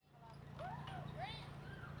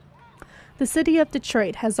The city of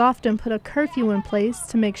Detroit has often put a curfew in place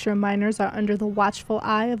to make sure minors are under the watchful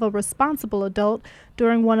eye of a responsible adult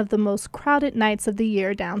during one of the most crowded nights of the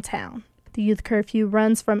year downtown. The youth curfew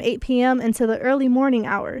runs from 8 p.m. into the early morning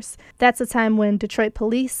hours. That's a time when Detroit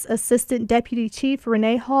Police Assistant Deputy Chief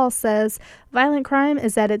Renee Hall says violent crime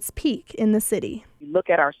is at its peak in the city. Look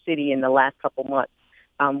at our city in the last couple months.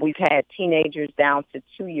 We've had teenagers down to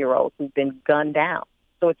 2-year-olds who've been gunned down.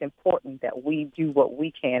 So it's important that we do what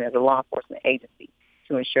we can as a law enforcement agency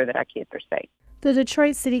to ensure that our kids are safe. The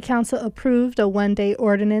Detroit City Council approved a one-day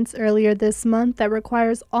ordinance earlier this month that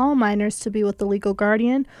requires all minors to be with a legal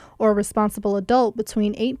guardian or responsible adult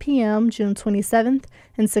between 8 p.m. June 27th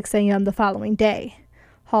and 6 a.m. the following day.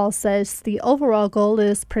 Hall says the overall goal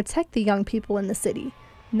is protect the young people in the city,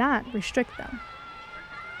 not restrict them.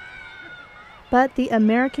 But the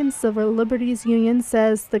American Civil Liberties Union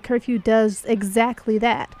says the curfew does exactly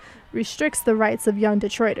that, restricts the rights of young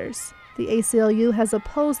Detroiters. The ACLU has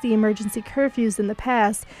opposed the emergency curfews in the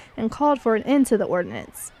past and called for an end to the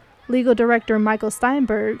ordinance. Legal Director Michael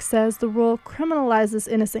Steinberg says the rule criminalizes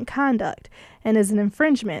innocent conduct and is an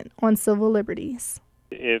infringement on civil liberties.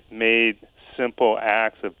 It made simple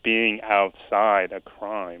acts of being outside a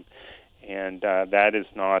crime, and that is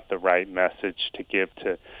not the right message to give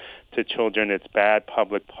to children. It's bad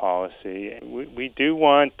public policy. We do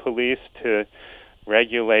want police to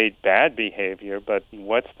regulate bad behavior, but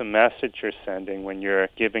what's the message you're sending when you're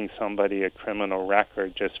giving somebody a criminal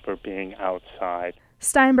record just for being outside?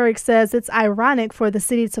 Steinberg says it's ironic for the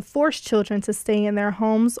city to force children to stay in their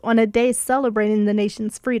homes on a day celebrating the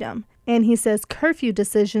nation's freedom, and he says curfew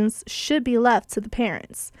decisions should be left to the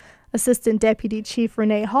parents. Assistant Deputy Chief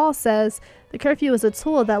Renee Hall says the curfew is a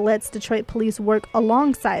tool that lets Detroit police work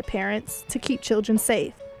alongside parents to keep children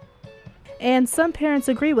safe. And some parents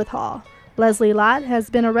agree with Hall. Leslie Lott has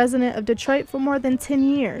been a resident of Detroit for more than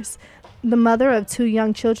 10 years. The mother of 2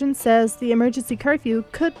 young children says the emergency curfew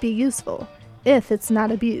could be useful if it's not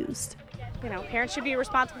abused. Parents should be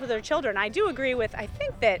responsible for their children. I do agree with, I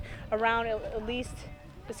think that around at least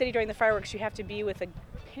the city during the fireworks, you have to be with a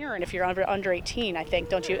parent if you're under 18, I think,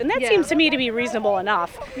 don't you? And that seems to me to be reasonable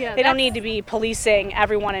enough. They don't need to be policing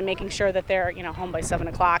everyone and making sure that they're, home by 7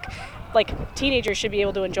 o'clock. Like, teenagers should be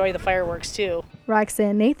able to enjoy the fireworks, too.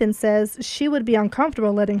 Roxanne Nathan says she would be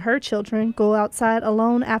uncomfortable letting her children go outside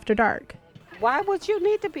alone after dark. Why would you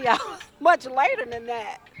need to be out much later than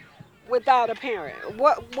that without a parent?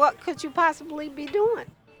 What could you possibly be doing?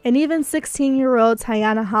 And even 16-year-old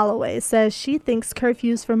Tiana Holloway says she thinks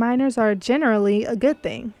curfews for minors are generally a good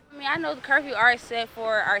thing. I know the curfew are set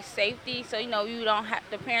for our safety, so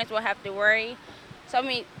the parents won't have to worry. So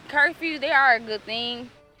curfew, they are a good thing.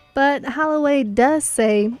 But Holloway does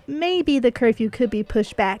say maybe the curfew could be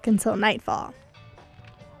pushed back until nightfall.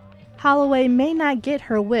 Holloway may not get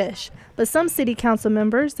her wish, but some city council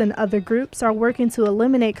members and other groups are working to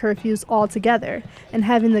eliminate curfews altogether and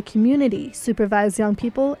having the community supervise young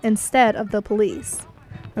people instead of the police.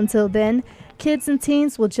 Until then, kids and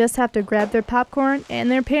teens will just have to grab their popcorn and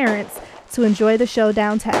their parents to enjoy the show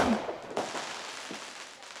downtown.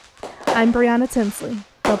 I'm Brianna Tinsley,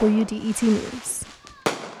 WDET News.